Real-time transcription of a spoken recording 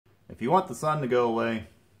If you want the sun to go away,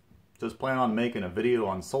 just plan on making a video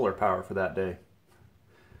on solar power for that day.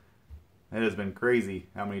 It has been crazy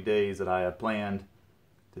how many days that I have planned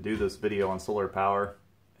to do this video on solar power,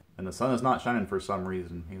 and the sun is not shining for some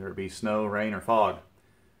reason, either it be snow, rain, or fog.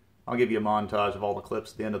 I'll give you a montage of all the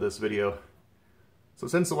clips at the end of this video. So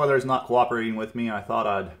since the weather is not cooperating with me, I thought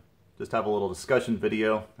I'd just have a little discussion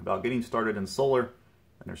video about getting started in solar.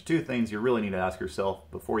 And there's two things you really need to ask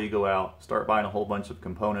yourself before you go out, start buying a whole bunch of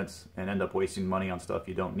components, and end up wasting money on stuff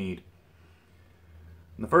you don't need.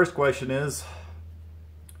 And the first question is,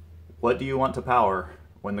 what do you want to power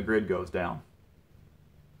when the grid goes down?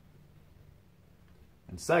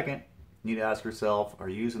 And second, you need to ask yourself, are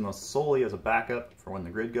you using this solely as a backup for when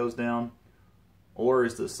the grid goes down? Or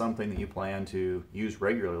is this something that you plan to use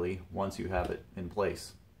regularly once you have it in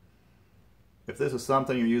place? If this is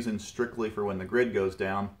something you're using strictly for when the grid goes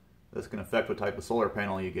down, this can affect what type of solar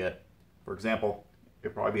panel you get. For example,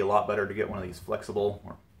 it'd probably be a lot better to get one of these flexible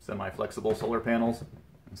or semi-flexible solar panels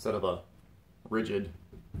instead of a rigid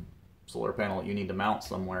solar panel that you need to mount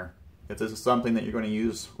somewhere. If this is something that you're going to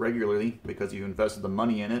use regularly because you invested the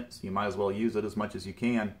money in it, so you might as well use it as much as you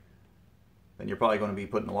can, then you're probably going to be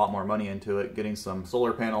putting a lot more money into it, getting some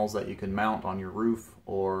solar panels that you can mount on your roof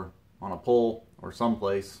or on a pole or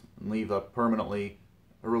someplace and leave up permanently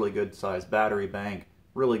a really good sized battery bank,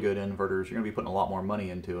 really good inverters. You're going to be putting a lot more money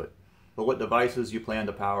into it. But what devices you plan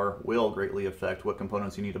to power will greatly affect what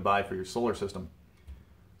components you need to buy for your solar system.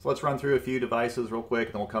 So let's run through a few devices real quick,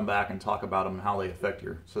 and then we'll come back and talk about them and how they affect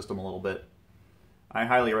your system a little bit. I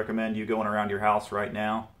highly recommend you going around your house right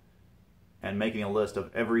now and making a list of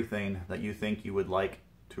everything that you think you would like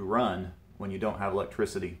to run when you don't have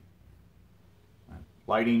electricity.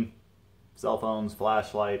 Lighting, cell phones,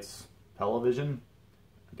 flashlights, television,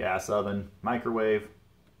 gas oven, microwave,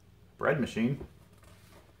 bread machine,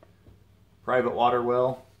 private water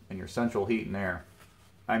well, and your central heat and air.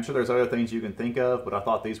 I'm sure there's other things you can think of, but I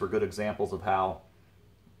thought these were good examples of how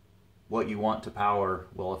what you want to power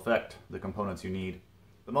will affect the components you need.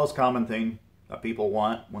 The most common thing that people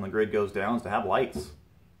want when the grid goes down is to have lights.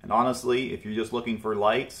 And honestly, if you're just looking for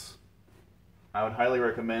lights, I would highly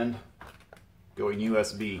recommend going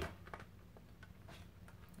USB.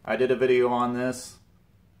 I did a video on this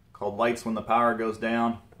called Lights When the Power Goes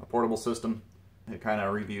Down, a portable system. It kind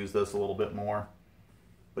of reviews this a little bit more.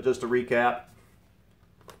 But just to recap,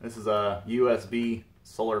 this is a USB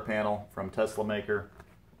solar panel from Tesla Maker.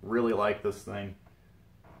 Really like this thing.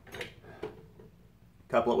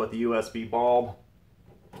 Couple it with a USB bulb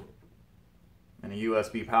and a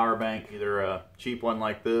USB power bank, either a cheap one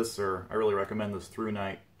like this, or I really recommend this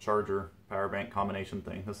ThruNite charger power bank combination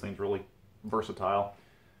thing. This thing's really versatile.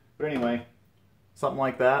 But anyway, something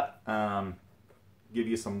like that. Give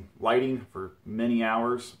you some lighting for many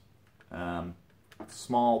hours.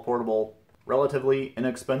 Small, portable, relatively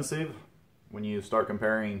inexpensive when you start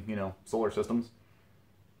comparing, solar systems.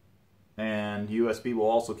 And USB will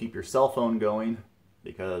also keep your cell phone going,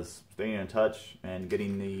 because staying in touch and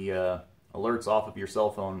getting the alerts off of your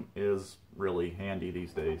cell phone is really handy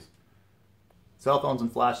these days. Cell phones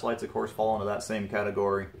and flashlights, of course, fall into that same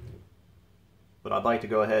category. But I'd like to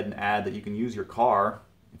go ahead and add that you can use your car,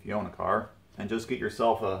 if you own a car, and just get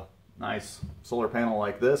yourself a nice solar panel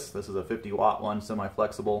like this. This is a 50-watt one,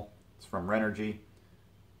 semi-flexible. It's from Renogy.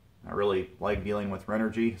 I really like dealing with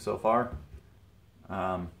Renogy so far.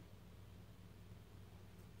 You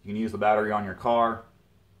can use the battery on your car.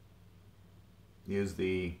 Use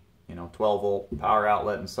the 12-volt power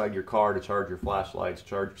outlet inside your car to charge your flashlights,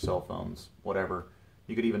 charge your cell phones, whatever.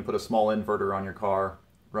 You could even put a small inverter on your car,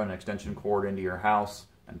 run an extension cord into your house,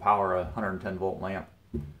 and power a 110-volt lamp.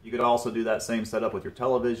 You could also do that same setup with your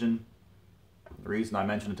television. The reason I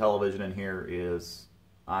mentioned a television in here is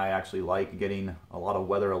I actually like getting a lot of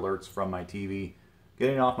weather alerts from my TV.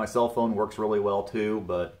 Getting off my cell phone works really well too,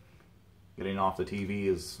 but getting off the TV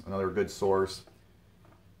is another good source.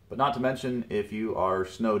 But not to mention, if you are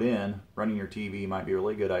snowed in, running your TV might be a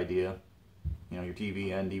really good idea. Your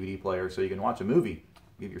TV and DVD player, so you can watch a movie,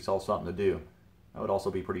 give yourself something to do. That would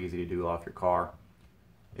also be pretty easy to do off your car.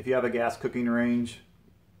 If you have a gas cooking range,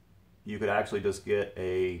 you could actually just get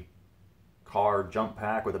a car jump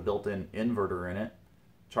pack with a built-in inverter in it,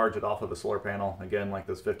 charge it off of a solar panel, again like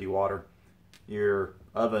this 50-watter. Your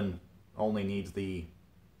oven only needs the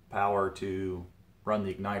power to run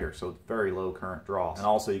the igniter, so it's very low current draw. And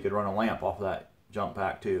also you could run a lamp off of that jump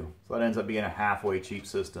pack too. So that ends up being a halfway cheap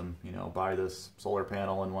system. Buy this solar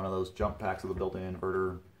panel and one of those jump packs with a built-in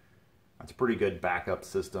inverter. That's a pretty good backup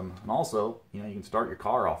system. And also, you can start your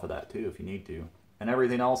car off of that too if you need to. And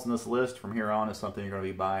everything else in this list from here on is something you're going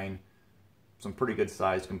to be buying some pretty good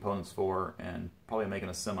sized components for, and probably making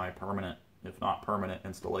a semi-permanent, if not permanent,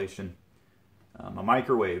 installation. A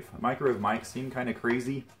microwave. A microwave might seem kind of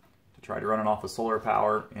crazy to try to run it off of solar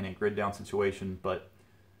power in a grid down situation, but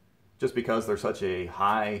just because they're such a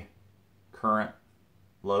high current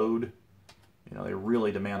load, you know, they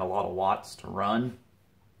really demand a lot of watts to run.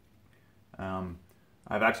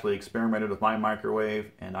 I've actually experimented with my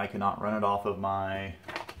microwave, and I cannot run it off of my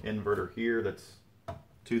inverter here that's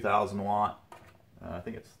 2,000 watt. I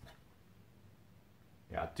think it's,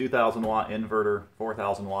 yeah, 2,000 watt inverter,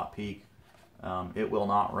 4,000 watt peak. It will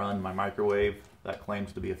not run my microwave that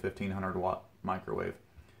claims to be a 1,500 watt microwave.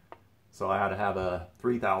 So I had to have a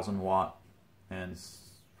 3,000 watt and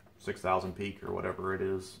 6,000 peak or whatever it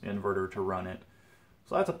is inverter to run it.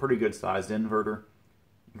 So that's a pretty good sized inverter.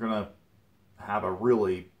 You're gonna have a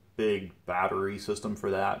really big battery system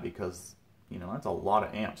for that, because you know that's a lot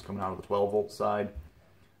of amps coming out of the 12 volt side.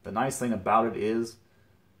 The nice thing about it is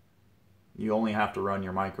you only have to run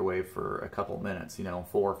your microwave for a couple minutes, you know,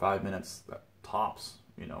 4 or 5 minutes tops,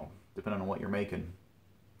 you know, depending on what you're making.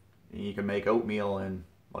 You can make oatmeal in,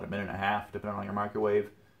 what, a minute and a half, depending on your microwave.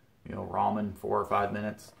 You know, ramen, 4 or 5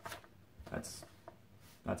 minutes. That's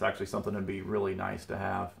actually something that'd be really nice to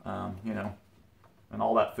have, you know. And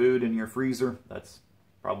all that food in your freezer, that's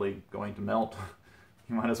probably going to melt.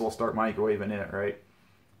 You might as well start microwaving it, right?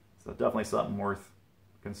 So definitely something worth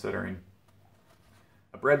considering.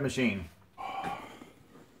 A bread machine.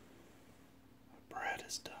 Bread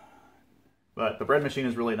is done. But the bread machine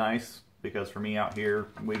is really nice, because for me out here,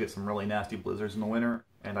 we get some really nasty blizzards in the winter,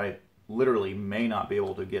 and I literally may not be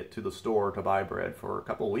able to get to the store to buy bread for a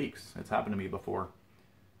couple of weeks. It's happened to me before.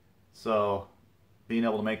 So being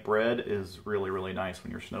able to make bread is really, really nice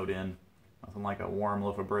when you're snowed in. Nothing like a warm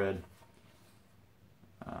loaf of bread.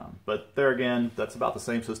 But there again, that's about the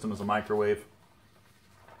same system as a microwave.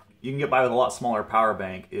 You can get by with a lot smaller power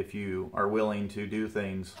bank if you are willing to do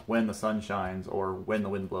things when the sun shines or when the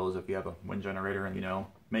wind blows, if you have a wind generator, and, you know,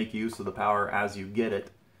 make use of the power as you get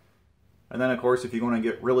it. And then, of course, if you want to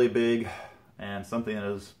get really big, and something that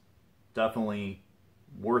is definitely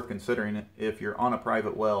worth considering, if you're on a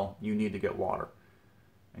private well, you need to get water.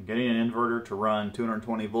 And getting an inverter to run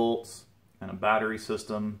 220 volts and a battery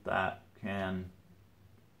system that can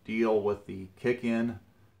deal with the kick-in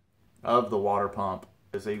of the water pump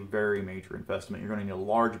is a very major investment. You're going to need a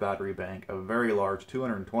large battery bank, a very large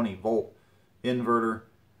 220 volt inverter.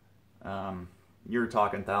 You're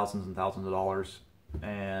talking thousands and thousands of dollars.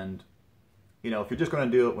 And, you know, if you're just going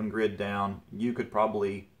to do it when grid down, you could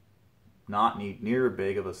probably not need near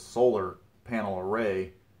big of a solar panel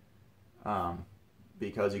array,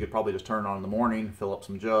 because you could probably just turn it on in the morning, fill up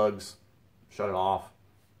some jugs, shut it off,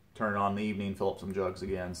 turn it on in the evening, fill up some jugs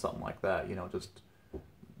again, something like that. You know, just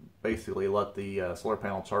basically let the solar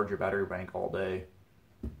panel charge your battery bank all day.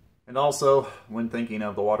 And also, when thinking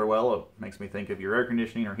of the water well, it makes me think of your air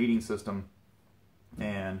conditioning or heating system.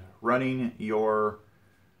 And running your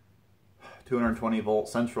 220 volt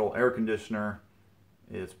central air conditioner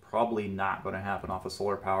is probably not going to happen off of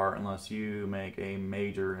solar power unless you make a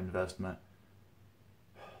major investment.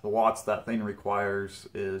 The watts that thing requires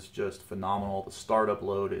is just phenomenal. The startup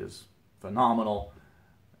load is phenomenal.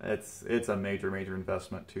 It's a major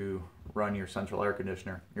investment to run your central air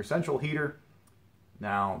conditioner. Your central heater,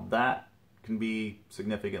 now that can be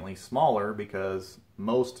significantly smaller because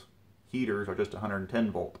most heaters are just 110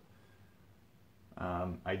 volt.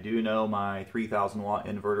 I do know my 3,000 watt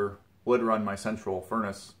inverter would run my central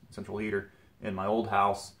furnace, central heater in my old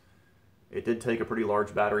house. It did take a pretty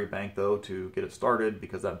large battery bank though to get it started,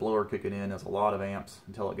 because that blower kicking in is a lot of amps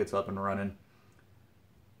until it gets up and running.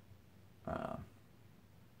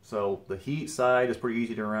 So the heat side is pretty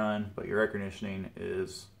easy to run, but your air conditioning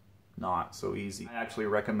is not so easy. I actually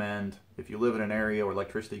recommend, if you live in an area where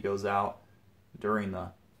electricity goes out during the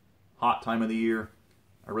hot time of the year,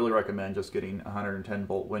 I really recommend just getting a 110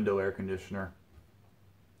 volt window air conditioner.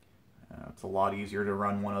 It's a lot easier to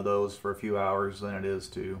run one of those for a few hours than it is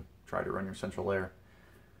to try to run your central air.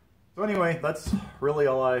 So anyway, that's really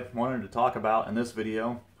all I wanted to talk about in this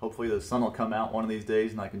video. Hopefully the sun will come out one of these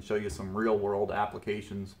days and I can show you some real world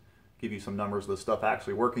applications, give you some numbers of the stuff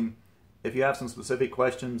actually working. If you have some specific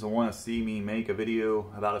questions and want to see me make a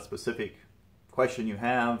video about a specific question you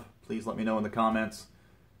have, please let me know in the comments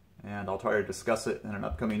and I'll try to discuss it in an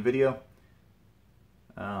upcoming video.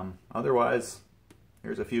 Otherwise,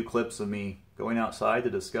 here's a few clips of me going outside to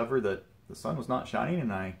discover that the sun was not shining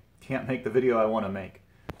and I can't make the video I want to make.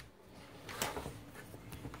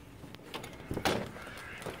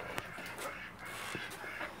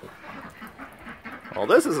 Well,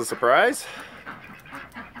 this is a surprise.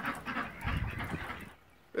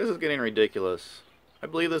 This is getting ridiculous. I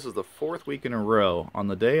believe this is the 4th week in a row. On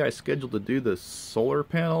the day I scheduled to do the solar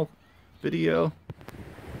panel video.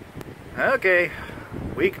 Okay,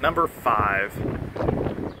 week number 5.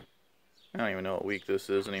 I don't even know what week this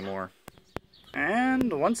is anymore.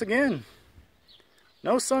 And once again,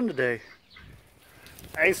 no sun today.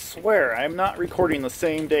 I swear, I'm not recording the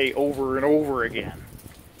same day over and over again.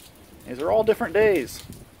 These are all different days.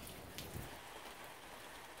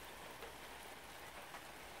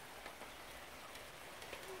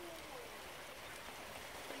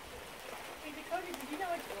 Hey Dakota, did you know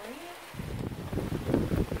it's raining?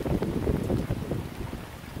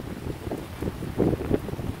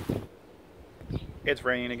 It's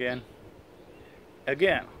raining again.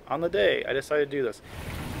 Again, on the day I decided to do this.